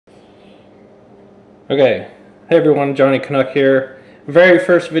Okay, hey everyone, Johnny Canuck here. Very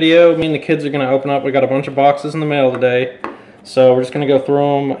first video me and the kids are going to open up. We got a bunch of boxes in the mail today. So we're just going to go through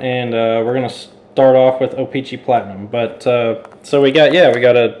them and we're going to start off with Opeechee Platinum. But, so we got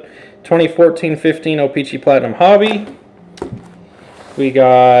a 2014-15 Opeechee Platinum Hobby. We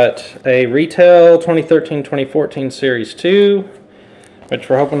got a retail 2013-2014 Series 2, which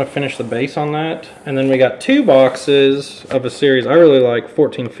we're hoping to finish the base on that. And then we got two boxes of a series I really like,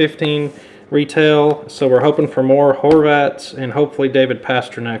 14-15 retail. So we're hoping for more Horvats and hopefully David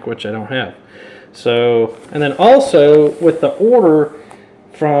Pasternak, which I don't have. So, and then also with the order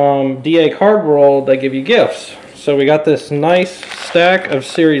from DA Card World, they give you gifts. So we got this nice stack of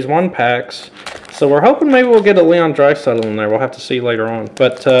Series 1 packs. So we're hoping maybe we'll get a Leon Draisaitl in there. We'll have to see later on.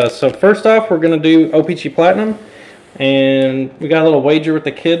 But so first off, we're going to do Opeechee Platinum. And we got a little wager with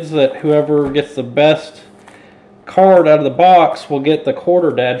the kids that whoever gets the best card out of the box will get the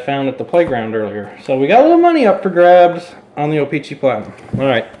quarter Dad found at the playground earlier. So we got a little money up for grabs on the Opeechee Platinum.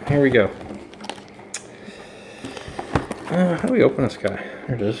 Alright, here we go. How do we open this guy?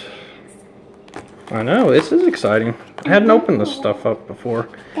 Here it is. I know, this is exciting. I hadn't opened this stuff up before.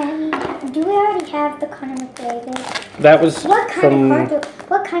 Daddy, do we already have the Canuck David? That was what kind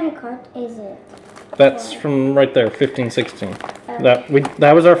of card is it? That's from right there, 15-16. Okay.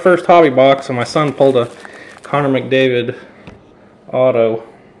 That was our first hobby box, and my son pulled a Connor McDavid auto.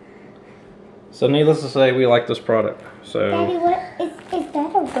 So needless to say, we like this product. So Daddy, is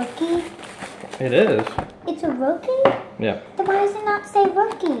that a rookie? It is. It's a rookie? Yeah. Then why does it not say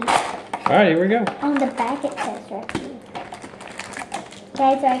rookie? Alright, here we go. On the back it says rookie.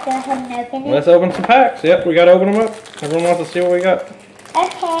 Guys, do I go ahead and open it? Let's open some packs. Yep, we gotta open them up. Everyone wants to see what we got.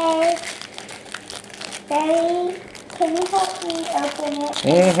 Okay. Daddy, can you help me open it?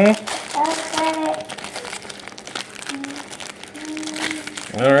 Mm-hmm. Okay.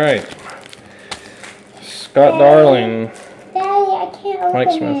 Alright. Scott Darling. Daddy, I can't open Mike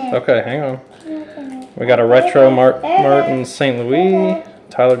Smith. it. Okay, hang on. We got a retro Martin St. Louis.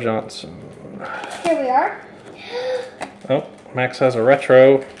 Tyler Johnson. Here we are. Oh, Max has a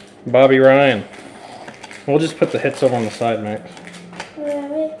retro Bobby Ryan. We'll just put the hits over on the side, Max.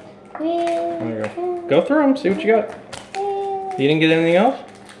 There you go. Go through them, see what you got. You didn't get anything else?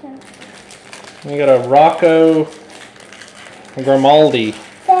 We got a Rocco Grimaldi.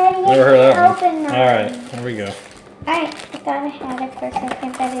 Daddy, never heard of that one. Alright, here we go. I thought I had it for a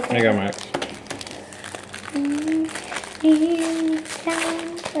second, but it There you go, Max.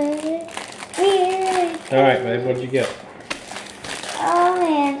 Alright, babe, what'd you get? Oh,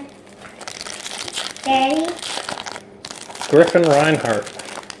 man. Daddy? Griffin Reinhardt.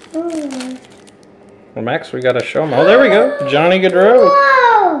 Ooh. Well, Max, we gotta show him. Oh, there we go. Johnny Gaudreau.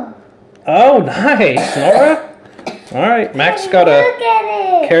 Whoa! Oh, nice. Nora? Alright, Max got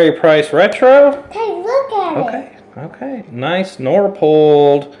a Carey Price retro. Hey, look at it. Okay. Nice. Nora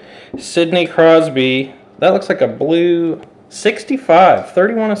pulled Sidney Crosby. That looks like a blue 65.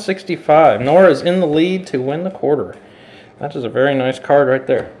 31 of 65. Nora is in the lead to win the quarter. That is a very nice card right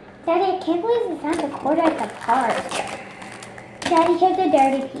there. Daddy, I can't believe we found the quarter at the park. Daddy, here's the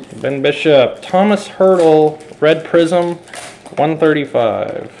dirty piece. Ben Bishop. Thomas Hurdle. Red Prism.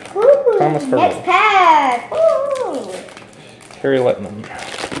 135. Ooh, Thomas Hurdle. next pack. Ooh. Kerry Lettman.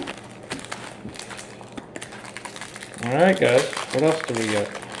 Alright, guys. What else do we get?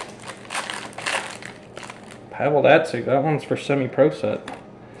 Pavel Datsyuk. That one's for semi-pro set.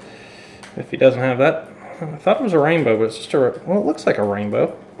 If he doesn't have that. I thought it was a rainbow, but it's just a... Well, it looks like a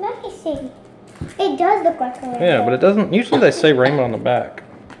rainbow. Let me see. It does look like a rainbow. Yeah, but it doesn't... Usually they say rainbow on the back.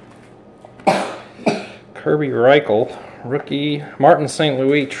 Kirby Reichel. Rookie. Martin St.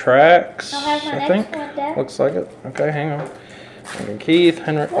 Louis Tracks, I think. Looks like it. Okay, hang on. And Keith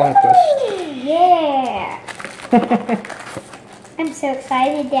Henrik Lundqvist. Yeah. I'm so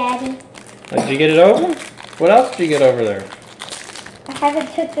excited, Daddy. Did you get it over? What else did you get over there? I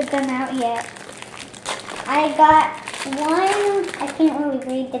haven't took the gun out yet. I got one. I can't really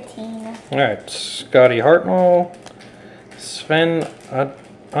read the team. Alright, Scotty Hartnell. Sven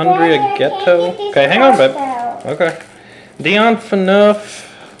Andrea Ghetto. Okay, hang on, babe. Okay. Dion Phaneuf.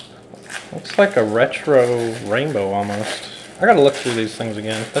 Looks like a retro rainbow almost. I gotta look through these things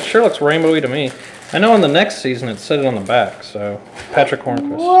again. That sure looks rainbowy to me. I know in the next season it said it on the back, so Patrick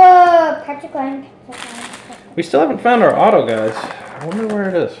Hornquist. Whoa, Patrick Hornquist. We still haven't found our auto, guys. I wonder where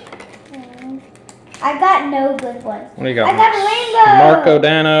it is. I got no good ones. What do you got? I got a rainbow. Marco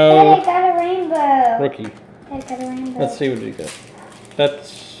Dano. I got a rainbow. Rookie. I got a rainbow. Let's see what you get.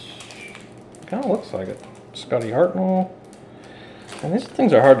 That's kind of looks like it. Scotty Hartnell. And these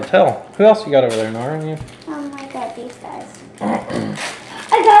things are hard to tell. Who else you got over there, Nora? Oh my god, these guys.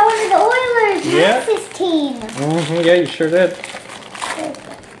 I got one of the Oilers. Max's team. Yeah, you sure did.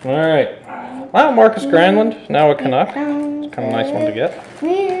 All right. Wow, Marcus Granlund, now a Canuck. It's kind of a nice one to get.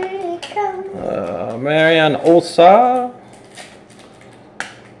 Marianne Osa.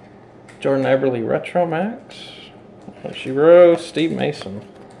 Jordan Eberle Retro Max. Shiro, Steve Mason.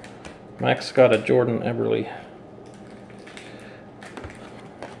 Max got a Jordan Eberle.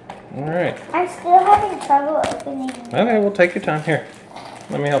 All right. I'm still having trouble opening. Okay, we'll take your time here.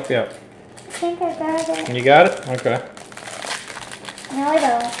 Let me help you out. I think I got it. You got it? Okay. No, I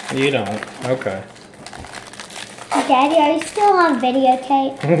don't. You don't. Okay. Daddy, are you still on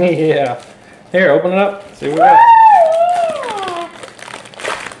videotape? Yeah. Here, open it up. See what we got.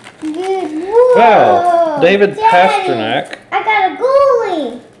 Good. Whoa. Wow. David Daddy, Pasternak. I got a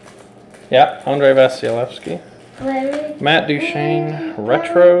goalie. Yeah. Andrei Vasilevsky. Matt Duchene.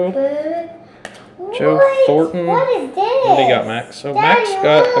 Retro. Joe Thornton. What is this? What do you got, Max? So Daddy, Max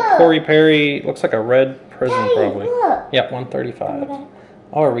got look. a Corey Perry. Looks like a red prism, Daddy, probably. Look. Yep, 135.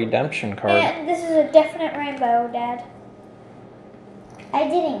 Oh, a redemption card. And this is a definite rainbow, Dad. I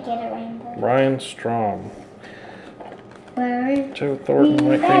didn't get a rainbow. Ryan Strom. Where? Joe Thornton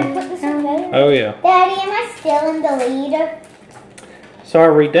might Dad, be. put this in there. Oh, yeah. Daddy, am I still in the lead? So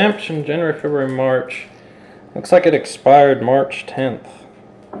our redemption, January, February, March. Looks like it expired March 10th.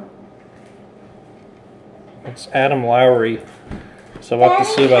 It's Adam Lowry. So we'll have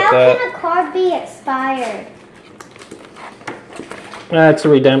to see about how that. can a card be expired? That's a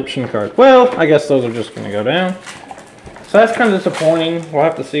redemption card. Well, I guess those are just going to go down. So that's kind of disappointing. We'll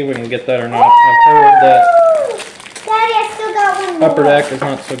have to see if we can get that or not. I've heard that Daddy, I still got one more. Upper Deck is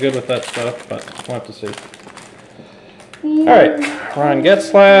not so good with that stuff, but we'll have to see. Alright, Ryan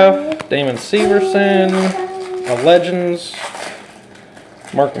Getzlaff, Damon Severson, a Legends,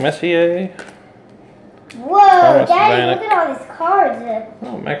 Mark Messier. Whoa, Thomas Daddy, Vanek. look at all these cards.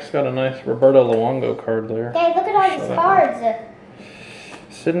 Oh, Max got a nice Roberto Luongo card there. Daddy, look at all these cards.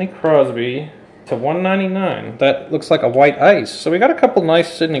 Sidney Crosby to 199. That looks like a white ice. So we got a couple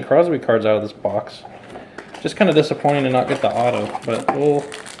nice Sidney Crosby cards out of this box. Just kind of disappointing to not get the auto, but we'll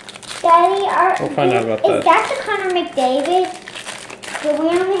Daddy, we'll find out about that. Is that the Connor McDavid? Do we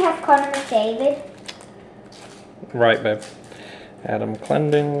only have Connor McDavid? Right, babe. Adam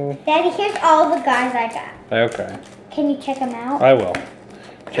Clending. Daddy, here's all the guys I got. Okay, Can you check them out? I will.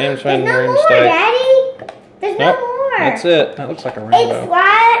 James Van There's no more, Riemsdyk. Daddy. There's Nope, no more. that's it. That looks like a It's rainbow.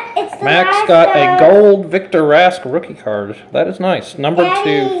 what? It's the Max last got a of- gold Victor Rask rookie card. That is nice. Number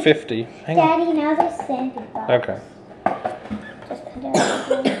Daddy. 250. Hang on. Daddy, now there's Sandy box. Okay. Just put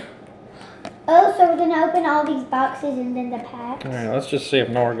it over here. Oh, so we're gonna open all these boxes and then the packs. All right, let's just see if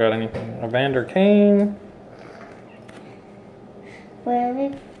Nora got anything. Evander Kane. Where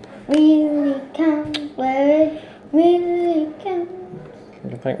it really comes, where it really comes. I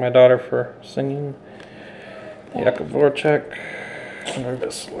can thank my daughter for singing. Jakub Voracek. Andrei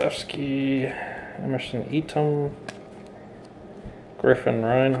Vasilevsky. Emerson Etom. Griffin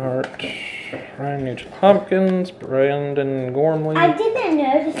Reinhardt. Ryan Nugent-Hopkins. Brandon Gormley. I didn't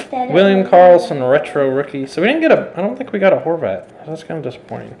notice that. William Karlsson, retro rookie. So we didn't get a. I don't think we got a Horvat. That's kind of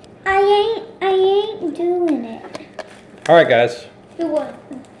disappointing. I ain't doing it. All right, guys. Who won?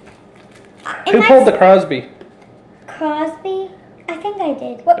 Who pulled the Crosby? Crosby? I think I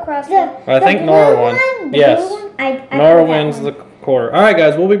did. What Crosby? I think blue Nora won. one? The Yes. blue one? I Nora got that wins one. the quarter. All right,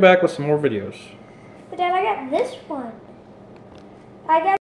 guys. We'll be back with some more videos. But Dad, I got this one. I got